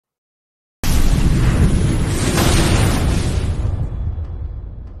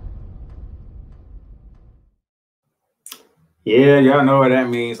Yeah, y'all know what that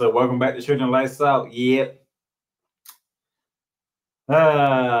means. So welcome back to Children Lights Out. Yep.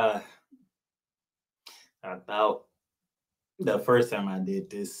 Uh, I thought the first time I did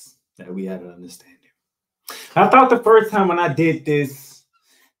this that we had an understanding. I thought the first time when I did this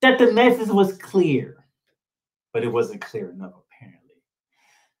that the message was clear, but it wasn't clear enough apparently.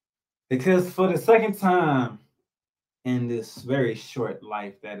 Because for the second time in this very short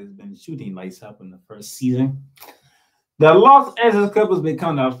life that has been shooting lights up in the first season, the Los Angeles Clippers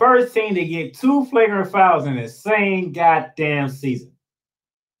become the first team to get two flagrant fouls in the same goddamn season.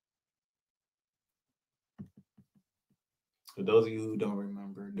 For those of you who don't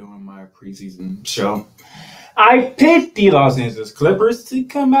remember, during my preseason show, I picked the Los Angeles Clippers to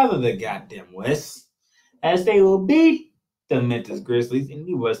come out of the goddamn West as they will beat the Memphis Grizzlies in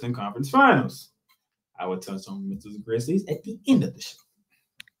the Western Conference Finals. I will touch on Memphis Grizzlies at the end of the show.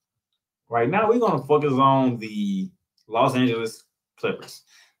 Right now, we're going to focus on the Los Angeles Clippers.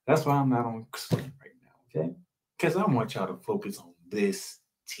 That's why I'm not on screen right now, okay? Because I want y'all to focus on this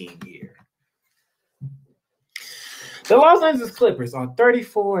team here. The Los Angeles Clippers are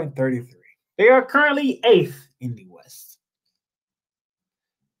 34 and 33. They are currently 8th in the West.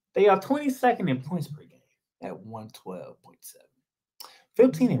 They are 22nd in points per game at 112.7.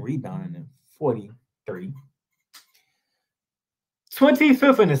 15 in rebounding at 43.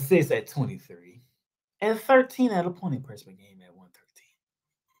 25th in assists at 23. And 13 at opponent press per game at 113.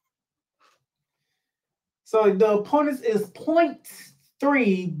 So the opponents is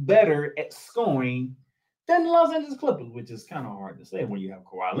 0.3 better at scoring than the Los Angeles Clippers, which is kind of hard to say when you have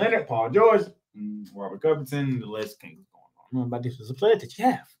Kawhi Leonard, Paul George, Robert Covington, the list can go on. I don't know about this was a player that you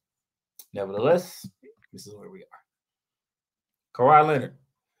have. Nevertheless, this is where we are. Kawhi Leonard,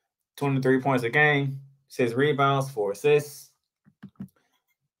 23 points a game, 6 rebounds, 4 assists.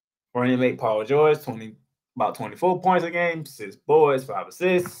 Running mate Paul George, about 24 points a game, 6 boards, 5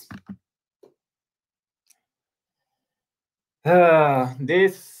 assists.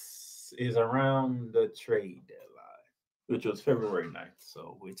 This is around the trade deadline, which was February 9th.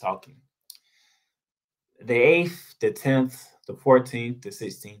 So we're talking the 8th, the 10th, the 14th, the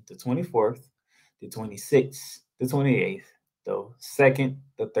 16th, the 24th, the 26th, the 28th, the 2nd,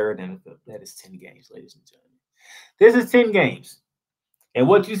 the 3rd, and the 5th. That is 10 games, ladies and gentlemen. This is 10 games. And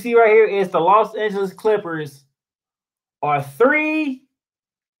what you see right here is the Los Angeles Clippers are 3-7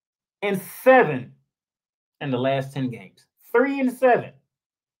 in the last 10 games. 3-7.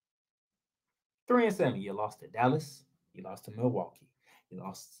 3-7. You lost to Dallas. You lost to Milwaukee. You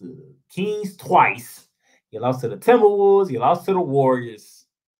lost to the Kings twice. You lost to the Timberwolves. You lost to the Warriors.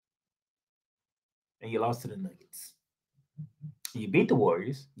 And you lost to the Nuggets. You beat the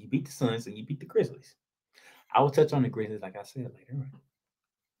Warriors. You beat the Suns. And you beat the Grizzlies. I will touch on the Grizzlies, like I said, later on.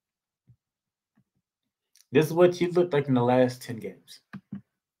 This is what you looked like in the last 10 games.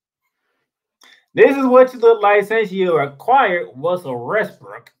 This is what you look like since you acquired Russell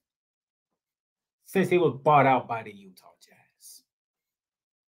Westbrook, since he was bought out by the Utah Jazz.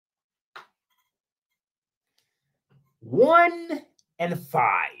 1-5.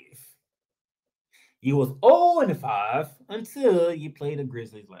 You was 0-5 until you played the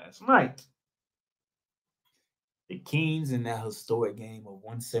Grizzlies last night. The Kings in that historic game of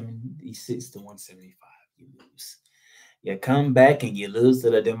 176 to 175. You lose. You come back and you lose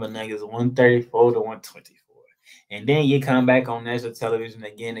to the Denver Nuggets 134 to 124. And then you come back on national television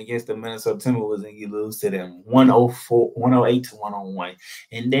again against the Minnesota Timberwolves and you lose to them 108 to 101.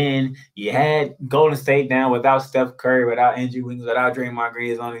 And then you had Golden State down without Steph Curry, without Andrew Wiggins, without Draymond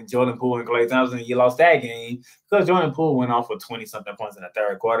Green, only Jordan Poole and Klay Thompson. And you lost that game because Jordan Poole went off for 20-something points in the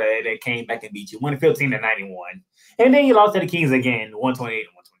third quarter and they came back and beat you 115 to 91. And then you lost to the Kings again, 128 to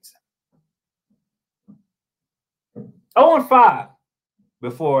 127. 0-5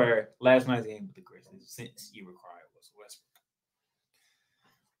 before last night's game with the Grizzlies, since you acquired Russell Westbrook.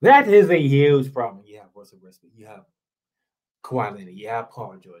 That is a huge problem. You have Russell Westbrook, you have Kawhi Leonard, you have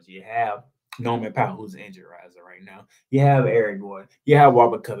Paul George, you have Norman Powell, who's injured right now. You have Eric Gordon, you have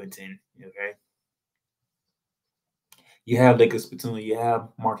Robert Covington, okay? You have Lakers Spittoon, you have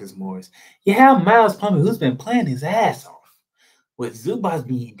Marcus Morris, you have Miles Plumlee, who's been playing his ass off with Zubas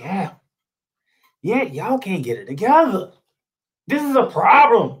being down. Yet y'all can't get it together. This is a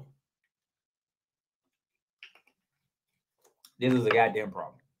problem. This is a goddamn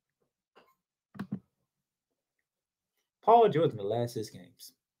problem. Paul George in the last 6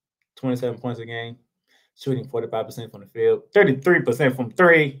 games, 27 points a game, shooting 45% from the field, 33% from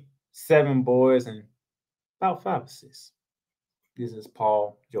 3, 7 boards, and about 5 assists. This is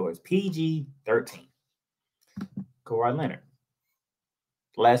Paul George, PG 13. Kawhi Leonard,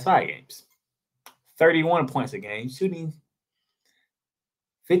 last 5 games, 31 points a game, shooting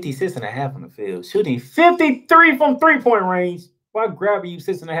 56.5 on the field, shooting 53 from three-point range while grabbing you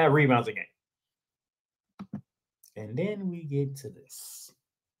 6.5 rebounds a game. And then we get to this.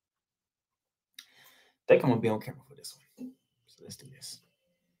 I think I'm going to be on camera for this one. So let's do this.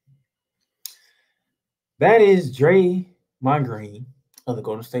 That is Draymond Green of the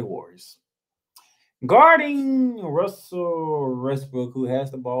Golden State Warriors guarding Russell Westbrook, who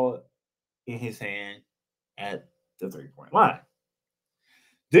has the ball in his hand at the three-point line.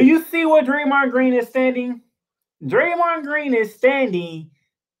 Do you see where Draymond Green is standing? Draymond Green is standing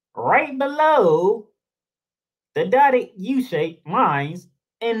right below the dotted U-shaped lines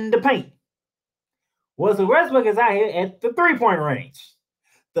in the paint. Russell Westbrook is out here at the three-point range.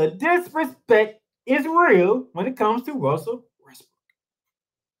 The disrespect is real when it comes to Russell Westbrook.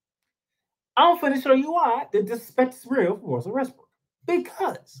 I'm going to show you why the disrespect is real for Russell Westbrook.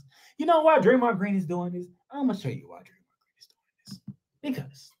 Because you know why Draymond Green is doing this? I'm going to show you why Draymond Green is doing this.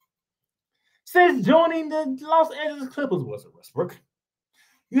 Because since joining the Los Angeles Clippers, Russell Westbrook,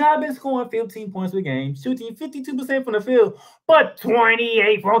 you have been scoring 15 points per game, shooting 52% from the field, but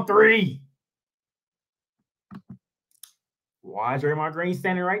 28 from three. Why is Draymond Green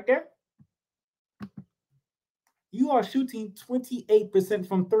standing right there? You are shooting 28%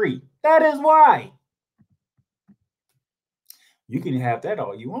 from three. That is why. You can have that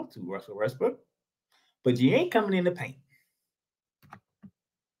all you want to, Russell Westbrook, but you ain't coming in the paint.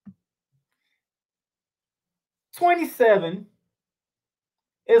 27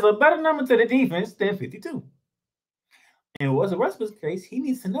 is a better number to the defense than 52. In Russell Westbrook's case, he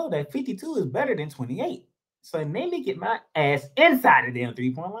needs to know that 52 is better than 28. So maybe get my ass inside the damn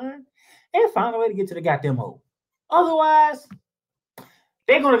three-point line and find a way to get to the goddamn hole. Otherwise,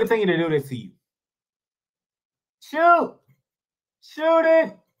 they're going to continue to do this to you. Shoot. Shoot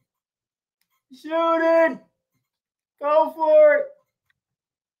it. Shoot it. Go for it.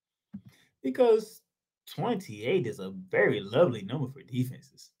 Because 28 is a very lovely number for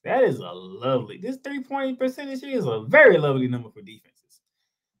defenses. That is a lovely. This three-point percentage here is a very lovely number for defenses.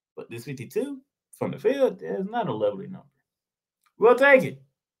 But this 52 from the field is not a lovely number. We'll take it.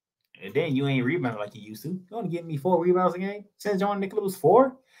 And then you ain't rebounding like you used to. You're only giving me 4 rebounds a game. Since joining the Clippers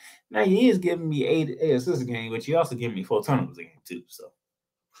 4, now he is giving me 8 assists a game, but you also giving me 4 turnovers a game too. So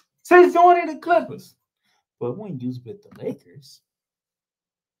since joining the Clippers, but when you was with the Lakers,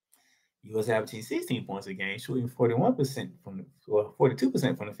 you was averaging 16 points a game, shooting 41% from the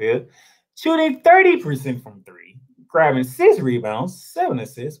 42% from the field, shooting 30% from three, grabbing 6 rebounds, 7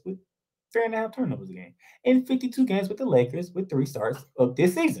 assists with 3.5 turnovers a game, in 52 games with the Lakers with 3 starts of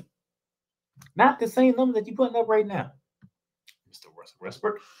this season. Not the same number that you're putting up right now, Mr. Russell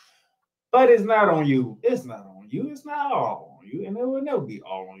Westbrook. But it's not on you. It's not on you. It's not all on you. And it will never be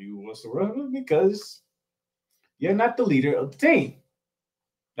all on you, Russell Westbrook, because you're not the leader of the team.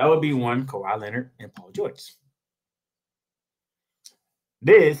 That would be one, Kawhi Leonard and Paul George.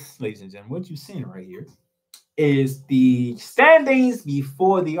 This, ladies and gentlemen, what you're seeing right here is the standings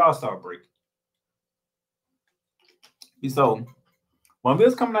before the All-Star break. So, when we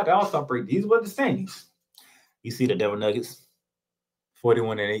was coming out the All-Star break, these were the standings. You see the Denver Nuggets,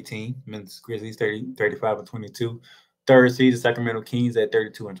 41-18. Memphis Grizzlies, 35-22. Third seed, the Sacramento Kings at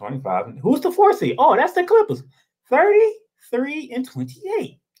 32-25. And who's the fourth seed? Oh, that's the Clippers,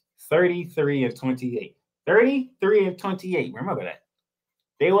 33-28. 33-28. 33-28. Remember that.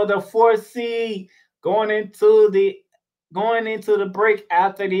 They were the fourth seed going into the break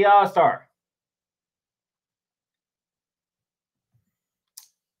after the All-Star.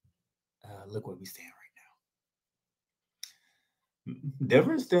 Look where we stand right now.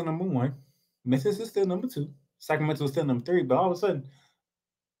 Denver is still number 1. Memphis is still number 2. Sacramento is still number 3. But all of a sudden,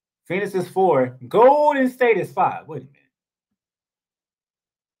 Phoenix is 4. Golden State is 5. Wait a minute.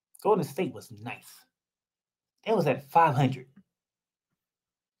 Golden State was nice. It was at 500.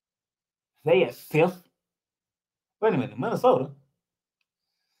 They at 5th. Wait a minute. Minnesota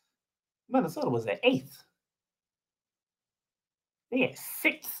was at 8th. They at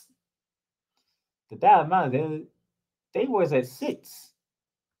 6th. The Dallas Mavericks, they was at 6.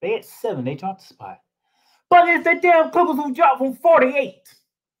 They at 7. They dropped the spot. But it's the damn Clippers who dropped from 48.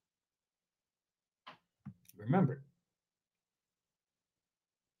 Remember,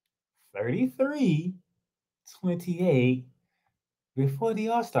 33-28 before the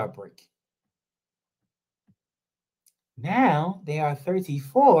All-Star break. Now they are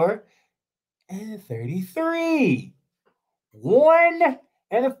 34-33.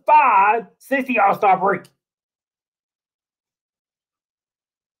 1-5 since the All-Star break.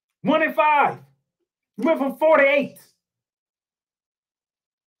 1-5. You went from 4-8.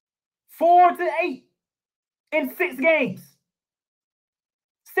 4-8 in 6 games.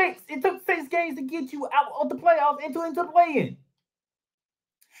 6. It took 6 games to get you out of the playoffs into the play-in.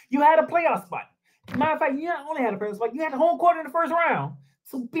 You had a playoff spot. Matter of fact, you not only had a playoff spot, you had the home court in the first round.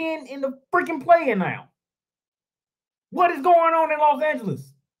 So being in the freaking play-in now. What is going on in Los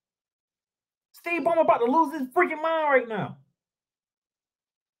Angeles? Steve Ballmer about to lose his freaking mind right now.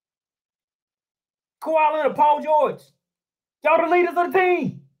 Kawhi Leonard, Paul George. Y'all the leaders of the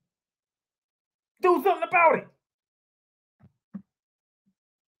team. Do something about it.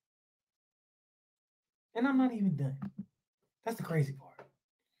 And I'm not even done. That's the crazy part.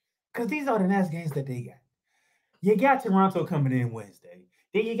 Because these are the next games that they got. You got Toronto coming in Wednesday.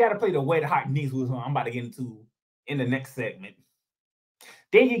 Then you got to play the Wet Hot Knicks, which I'm about to get into in the next segment.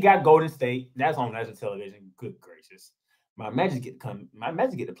 Then you got Golden State. That's on national television. Good gracious. My Magic get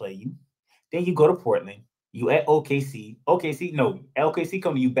to play you. Then you go to Portland. You at OKC. LKC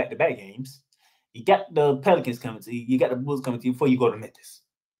coming to you back-to-back games. You got the Pelicans coming to you. You got the Bulls coming to you before you go to Memphis.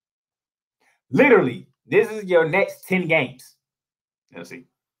 Literally, this is your next 10 games. Let's see.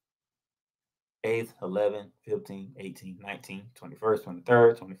 8th, 11th, 15th, 18th, 19th, 21st,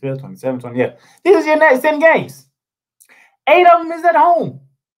 23rd, 25th, 27th, 20th. Yeah. This is your next 10 games. 8 of them is at home.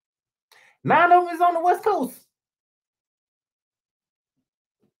 9 of them is on the West Coast.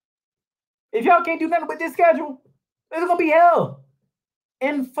 If y'all can't do nothing with this schedule, it's going to be hell.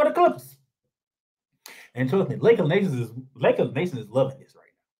 And for the Clippers. And trust me, Laker Nation is loving this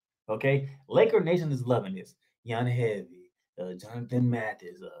right now. Okay? Laker Nation is loving this. Yana Heavy, Jonathan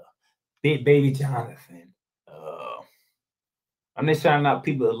Mathis, Big Baby Jonathan. I'm just shouting out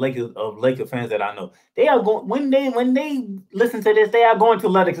people of Laker fans that I know. They are going when they listen to this, they are going to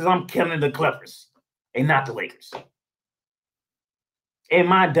love it because I'm killing the Clippers and not the Lakers. And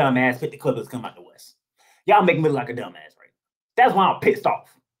my dumb ass picked the Clippers come out the West. Y'all make me look like a dumb ass, right? That's why I'm pissed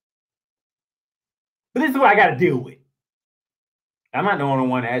off. But this is what I got to deal with. I'm not the only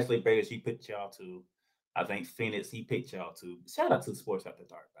one. Ashley Baker, she picked y'all to. I think Phoenix, he picked y'all to. Shout out to Sports After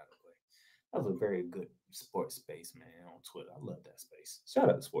Dark, by the way. That was a very good sports space, man, on Twitter. I love that space. Shout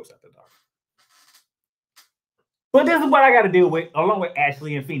out to Sports After Dark. But this is what I got to deal with, along with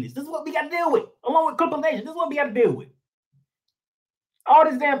Ashley and Phoenix. This is what we got to deal with, along with Clipper Nation. This is what we got to deal with. All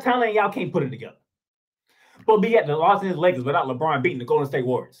this damn talent, y'all can't put it together. But we got the Los Angeles Lakers without LeBron beating the Golden State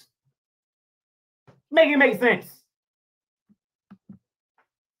Warriors. Make it make sense.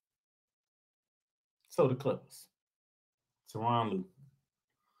 So the Clippers. Teron Lue.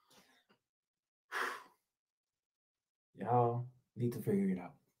 Y'all need to figure it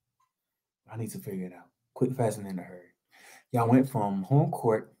out. I need to figure it out. Quick, fast, and in a hurry. Y'all went from home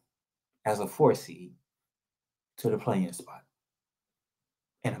court as a 4 seed to the play-in spot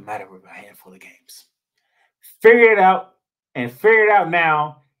in a matter of a handful of games. Figure it out and figure it out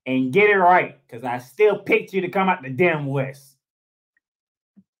now and get it right, because I still picked you to come out the damn West.